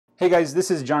Hey guys, this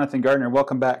is Jonathan Gardner.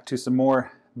 Welcome back to some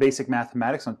more basic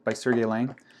mathematics by Sergey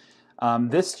Lang.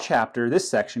 This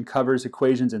section covers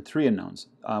equations and three unknowns.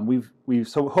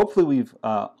 So hopefully we've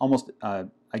almost, I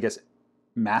guess,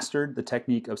 mastered the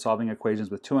technique of solving equations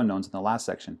with two unknowns in the last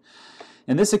section.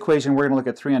 In this equation, we're going to look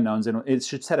at three unknowns, and it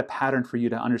should set a pattern for you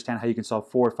to understand how you can solve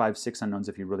 4, 5, 6 unknowns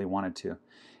if you really wanted to.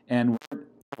 And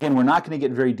again, we're not going to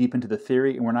get very deep into the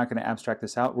theory, and we're not going to abstract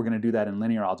this out. We're going to do that in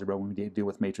linear algebra when we deal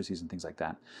with matrices and things like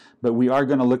that. But we are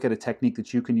going to look at a technique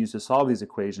that you can use to solve these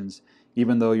equations,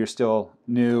 even though you're still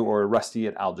new or rusty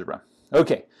at algebra.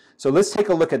 Okay, so let's take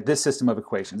a look at this system of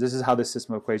equations. This is how this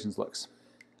system of equations looks.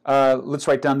 Let's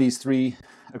write down these three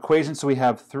equations. So we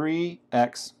have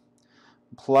 3x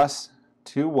plus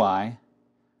 2y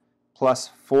plus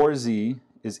 4z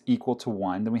is equal to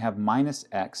 1. Then we have minus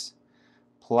x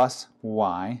plus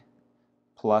y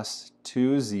plus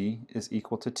 2z is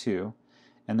equal to 2.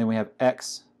 And then we have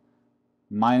x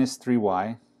minus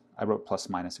 3y, I wrote plus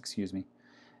minus, excuse me,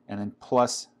 and then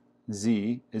plus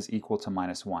z is equal to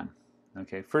minus 1.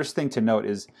 Okay, first thing to note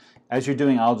is as you're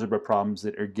doing algebra problems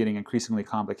that are getting increasingly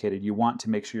complicated, you want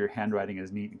to make sure your handwriting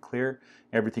is neat and clear,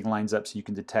 everything lines up so you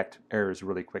can detect errors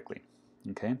really quickly.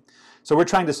 Okay, so we're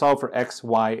trying to solve for x,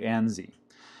 y, and z.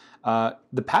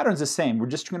 The pattern's the same. We're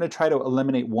just going to try to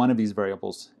eliminate one of these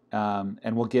variables,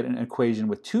 and we'll get an equation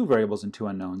with two variables and two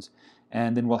unknowns,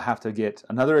 and then we'll have to get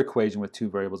another equation with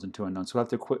two variables and two unknowns. So we'll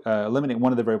have to eliminate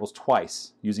one of the variables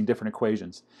twice using different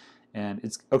equations. And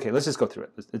it's okay, let's just go through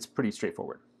it. It's pretty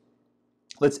straightforward.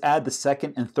 Let's add the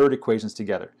second and third equations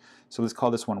together. So let's call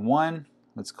this one 1,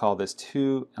 let's call this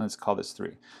 2, and let's call this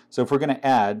 3. So if we're going to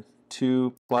add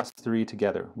 2 plus 3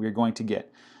 together, we are going to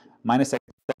get minus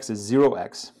x is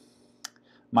 0x,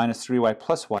 minus 3y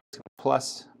plus y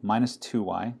plus minus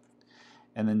 2y,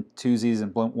 and then 2z's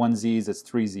and 1z's, that's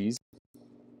 3z's,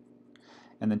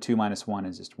 and then 2 minus 1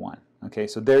 is just 1. Okay,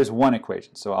 so there's one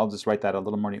equation. So I'll just write that a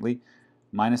little more neatly.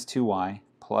 Minus 2y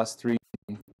plus 3z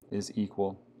is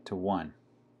equal to 1.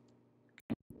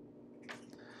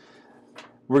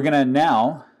 We're going to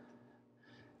now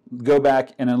go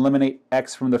back and eliminate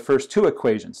x from the first two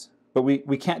equations. But we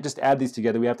can't just add these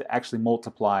together. We have to actually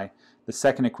multiply the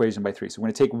second equation by 3. So we're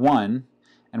going to take 1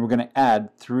 and we're going to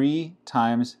add 3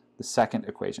 times the second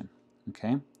equation.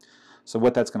 Okay? So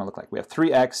what that's going to look like. We have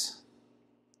 3x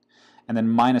and then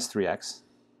minus 3x.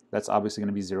 That's obviously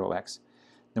going to be 0x.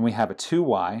 Then we have a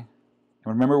 2y. And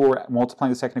remember, we're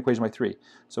multiplying the second equation by 3.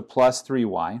 So plus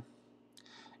 3y.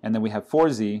 And then we have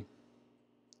 4z.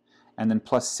 And then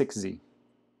plus 6z.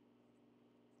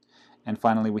 And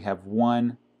finally, we have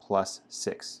 1 plus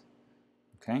 6.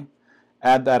 Okay?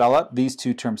 Add that all up. These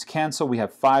two terms cancel. We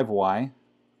have 5y.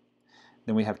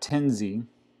 Then we have 10z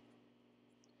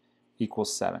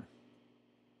equals 7.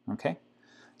 Okay?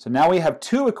 So now we have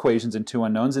two equations and two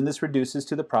unknowns, and this reduces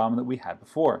to the problem that we had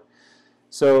before.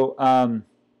 So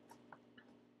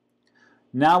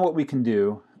now what we can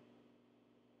do,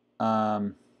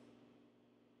 so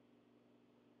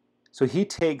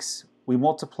we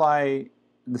multiply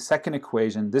the second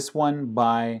equation, this one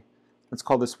by, let's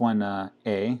call this one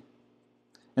a.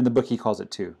 In the book he calls it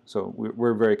 2. So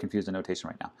we're very confused in notation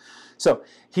right now. So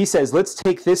he says, let's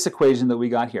take this equation that we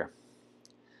got here.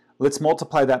 Let's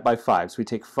multiply that by 5. So we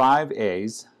take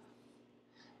 5a's,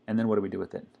 and then what do we do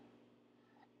with it?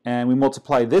 And we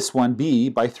multiply this one, b,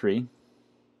 by 3.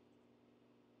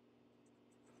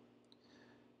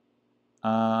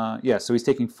 Yeah, so he's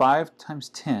taking 5 times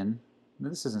 10. No,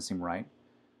 this doesn't seem right.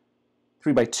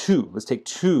 3 by 2. Let's take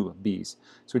 2 b's.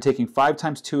 So we're taking 5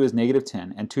 times 2 is negative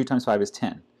 10, and 2 times 5 is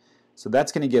 10. So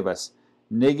that's going to give us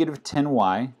negative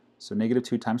 10y, so negative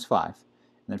 2 times 5, and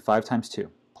then 5 times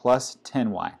 2, plus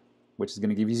 10y, which is going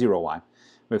to give you 0y.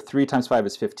 We have 3 times 5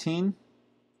 is 15.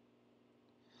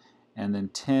 And then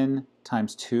 10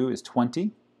 times 2 is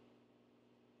 20.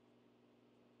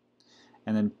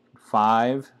 And then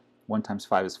 1 times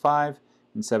 5 is 5,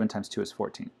 and 7 times 2 is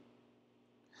 14.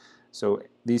 So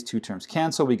these two terms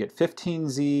cancel. We get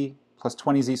 15z plus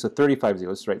 20z, so 35z.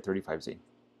 Let's write 35z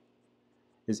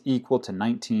is equal to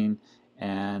 19,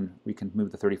 and we can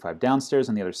move the 35 downstairs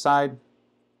on the other side.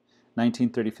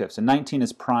 19/35. So 19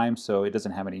 is prime, so it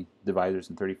doesn't have any divisors,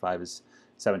 and 35 is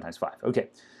 7 times 5. Okay.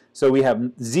 So we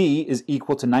have z is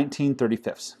equal to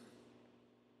 19/35.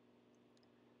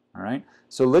 All right,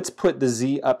 so let's put the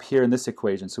z up here in this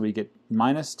equation. So we get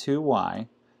minus 2y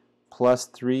plus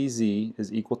 3z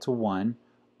is equal to 1.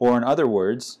 Or in other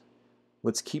words,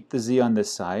 let's keep the z on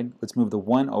this side. Let's move the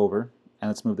 1 over, and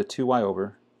let's move the 2y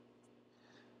over.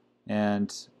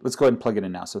 And let's go ahead and plug it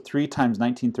in now. So 3 times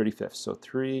 19/35. So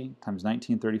 3 times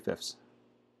 19/35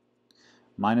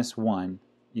 minus 1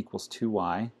 equals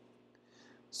 2y.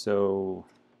 So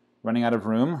running out of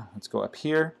room, let's go up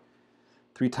here.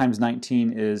 3 times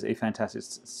 19 is a fantastic,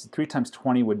 3 times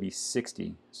 20 would be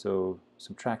 60. So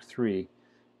subtract 3,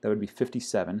 that would be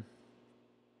 57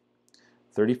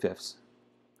 35ths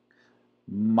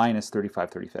minus 35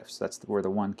 35ths. That's where the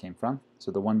 1 came from.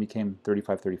 So the 1 became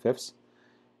 35 35ths.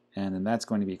 And then that's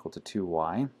going to be equal to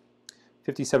 2y.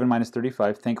 57 minus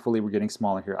 35, thankfully we're getting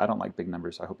smaller here. I don't like big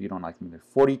numbers. I hope you don't like them either.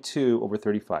 42 over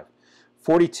 35.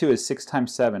 42 is 6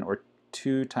 times 7, or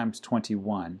 2 times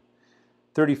 21.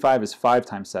 35 is 5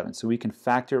 times 7, so we can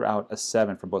factor out a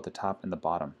 7 for both the top and the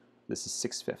bottom. This is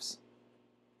 6/5.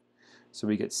 So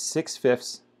we get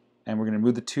 6/5, and we're going to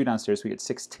move the 2 downstairs, so we get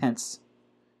 6/10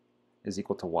 is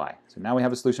equal to y. So now we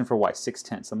have a solution for y,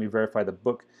 6/10. Let me verify the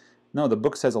book. No, the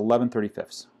book says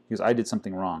 11/35, because I did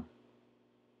something wrong.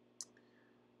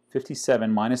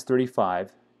 57 minus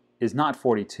 35 is not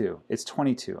 42, it's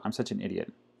 22. I'm such an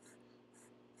idiot.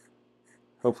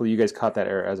 Hopefully you guys caught that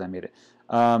error as I made it.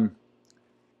 I'm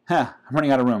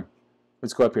running out of room.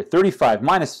 Let's go up here. 35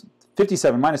 minus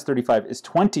 57 minus 35 is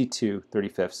 22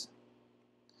 35ths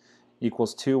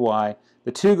equals 2y.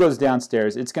 The 2 goes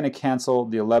downstairs. It's going to cancel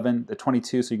the 11, the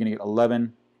 22, so you're going to get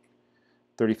 11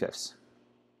 35ths.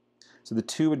 So the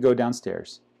 2 would go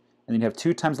downstairs. And then you have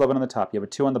 2 times 11 on the top. You have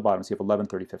a 2 on the bottom, so you have 11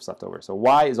 35ths left over. So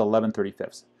y is 11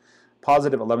 35ths.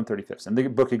 Positive 11 35ths. And the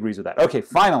book agrees with that. Okay,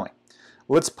 finally,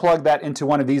 let's plug that into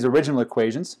one of these original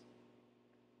equations.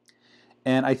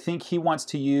 And I think he wants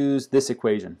to use this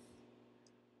equation.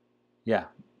 Yeah.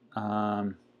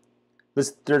 This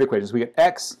third equation. So we get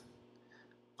x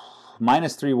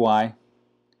minus 3y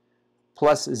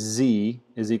plus z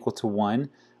is equal to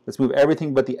 1. Let's move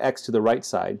everything but the x to the right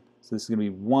side. So this is going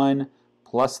to be 1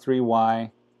 plus 3y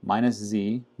minus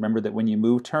z. Remember that when you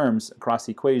move terms across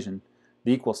the equation,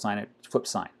 the equal sign, it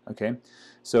flips sign. Okay?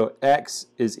 So x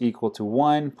is equal to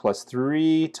 1 plus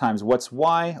 3 times what's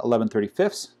y? 11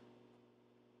 35ths.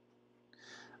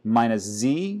 Minus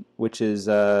z, which is,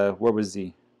 where was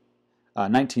z?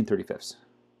 19 35ths.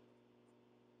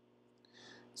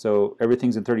 So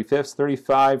everything's in 35ths.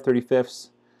 35 35ths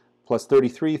plus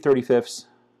 33 35ths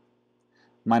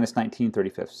minus 19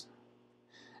 35ths.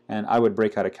 And I would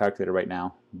break out a calculator right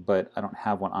now, but I don't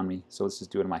have one on me, so let's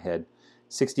just do it in my head.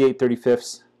 68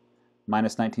 35ths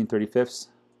minus 19 35ths.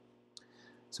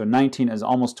 So 19 is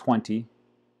almost 20.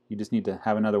 You just need to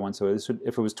have another one. So this would,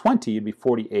 if it was 20, it'd be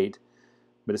 48.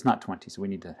 But it's not 20, so we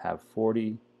need to have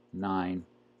 49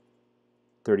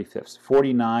 35ths.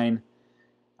 49,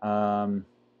 I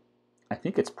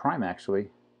think it's prime actually.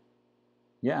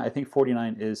 Yeah, I think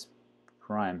 49 is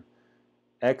prime.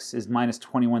 X is minus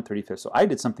 21 35ths. So I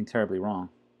did something terribly wrong.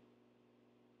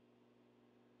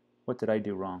 What did I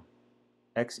do wrong?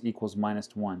 X equals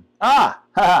minus 1. Ah!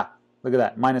 Ha ha! Look at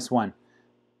that, minus 1.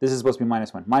 This is supposed to be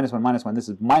minus 1. Minus 1, minus 1. This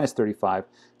is minus 35.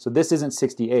 So this isn't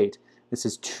 68. This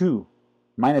is 2.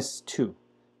 Minus 2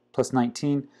 plus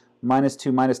 19, minus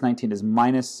 2 minus 19 is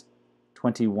minus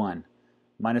 21.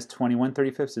 Minus 21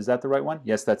 35ths, is that the right one?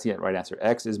 Yes, that's the right answer.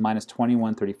 X is minus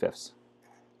 21 35ths.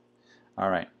 All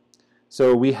right,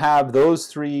 so we have those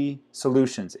 3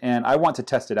 solutions, and I want to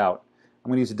test it out. I'm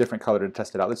going to use a different color to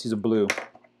test it out. Let's use a blue.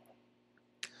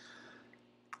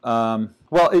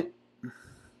 Well,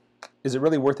 is it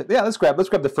really worth it? Yeah, let's grab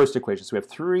the first equation. So we have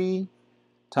 3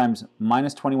 times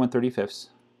minus 21 35ths.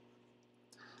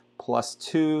 Plus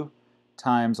 2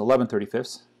 times 11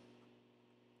 35ths,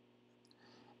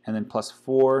 and then plus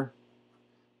 4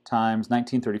 times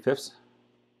 19 35ths,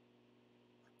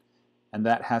 and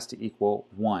that has to equal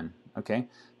 1. Okay,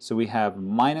 so we have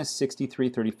minus 63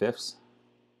 35ths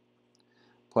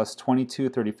plus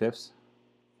 22 35ths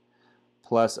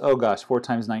plus, oh gosh, 4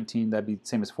 times 19, that'd be the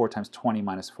same as 4 times 20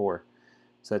 minus 4.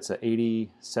 So that's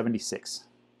 76.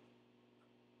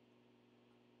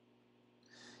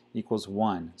 Equals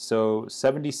 1. So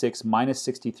 76 minus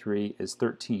 63 is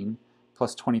 13,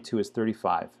 plus 22 is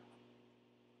 35.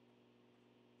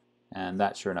 And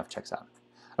that sure enough checks out.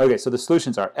 Okay, so the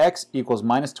solutions are x equals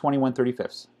minus 21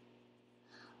 35ths,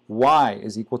 y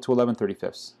is equal to 11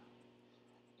 35ths,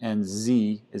 and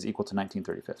z is equal to 19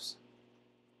 35ths.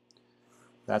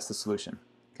 That's the solution.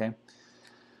 Okay.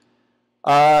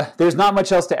 There's not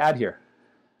much else to add here.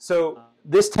 So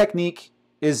this technique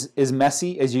is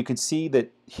messy, as you can see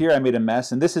that here I made a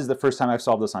mess, and this is the first time I've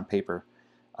solved this on paper.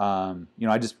 You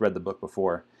know, I just read the book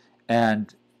before,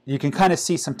 and you can kind of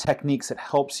see some techniques that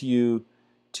helps you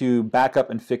to back up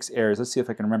and fix errors. Let's see if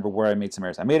I can remember where I made some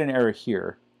errors. I made an error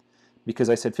here because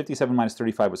I said 57 minus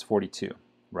 35 was 42,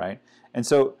 right? And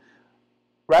so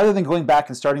rather than going back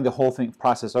and starting the whole thing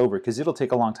process over, because it'll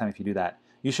take a long time if you do that,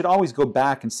 you should always go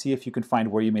back and see if you can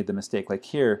find where you made the mistake. Like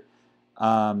here,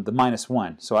 the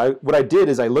 -1. So what I did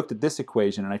is I looked at this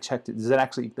equation and I checked it. Does that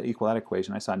actually equal that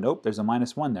equation? I saw, nope, there's a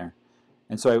 -1 there.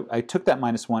 And so I took that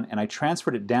 -1 and I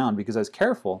transferred it down because I was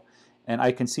careful, and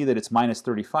I can see that it's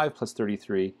 -35 plus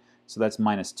 33, so that's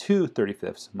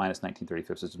 -2/35 minus 19/35,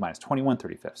 which is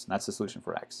 -21/35, and that's the solution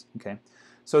for x. Okay,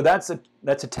 so that's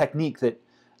a technique that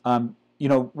you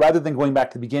know, rather than going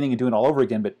back to the beginning and doing it all over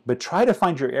again, but try to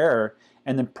find your error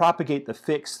and then propagate the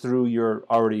fix through your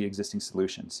already existing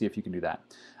solution. See if you can do that.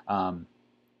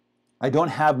 I don't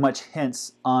have much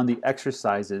hints on the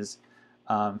exercises.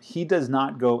 He does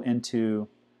not go into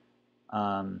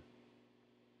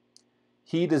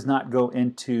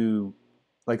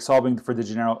like solving for the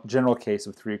general case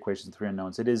of 3 equations and 3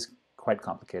 unknowns. It is quite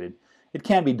complicated. It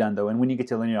can be done though, and when you get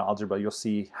to linear algebra, you'll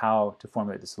see how to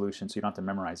formulate the solution, so you don't have to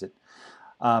memorize it.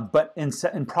 But in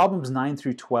problems 9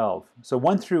 through 12, so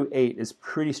 1 through 8 is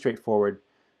pretty straightforward.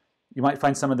 You might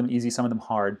find some of them easy, some of them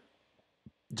hard,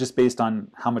 just based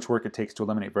on how much work it takes to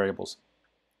eliminate variables.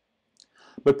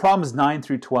 But problems 9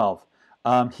 through 12,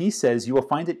 he says you will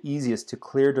find it easiest to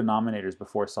clear denominators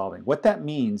before solving. What that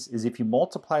means is if you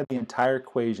multiply the entire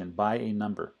equation by a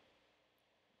number,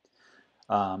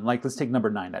 like let's take number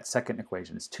 9, that second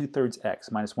equation. It's 2/3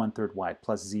 x minus 1/3 y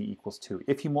plus z equals 2.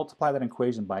 If you multiply that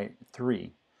equation by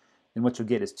 3, then what you'll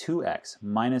get is 2x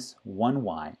minus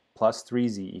 1y plus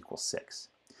 3z equals 6.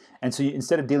 And so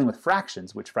instead of dealing with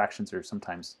fractions, which fractions are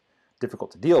sometimes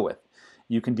difficult to deal with,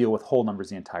 you can deal with whole numbers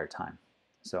the entire time.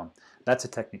 So that's a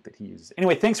technique that he uses.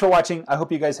 Anyway, thanks for watching. I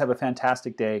hope you guys have a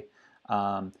fantastic day,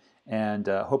 and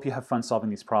hope you have fun solving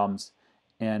these problems.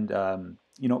 And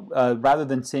you know, rather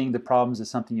than seeing the problems as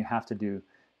something you have to do,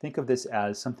 think of this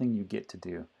as something you get to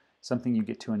do, something you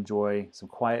get to enjoy, some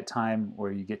quiet time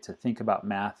where you get to think about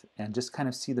math and just kind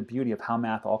of see the beauty of how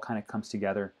math all kind of comes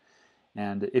together.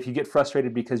 And if you get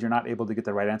frustrated because you're not able to get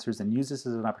the right answers, then use this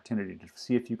as an opportunity to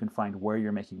see if you can find where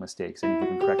you're making mistakes and if you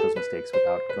can correct those mistakes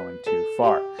without going too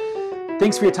far.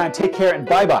 Thanks for your time. Take care and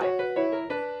bye-bye.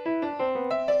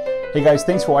 Hey guys,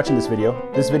 thanks for watching this video.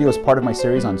 This video is part of my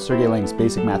series on Sergey Lang's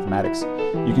Basic Mathematics.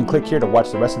 You can click here to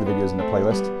watch the rest of the videos in the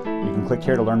playlist. You can click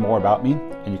here to learn more about me,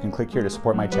 and you can click here to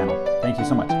support my channel. Thank you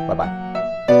so much. Bye-bye.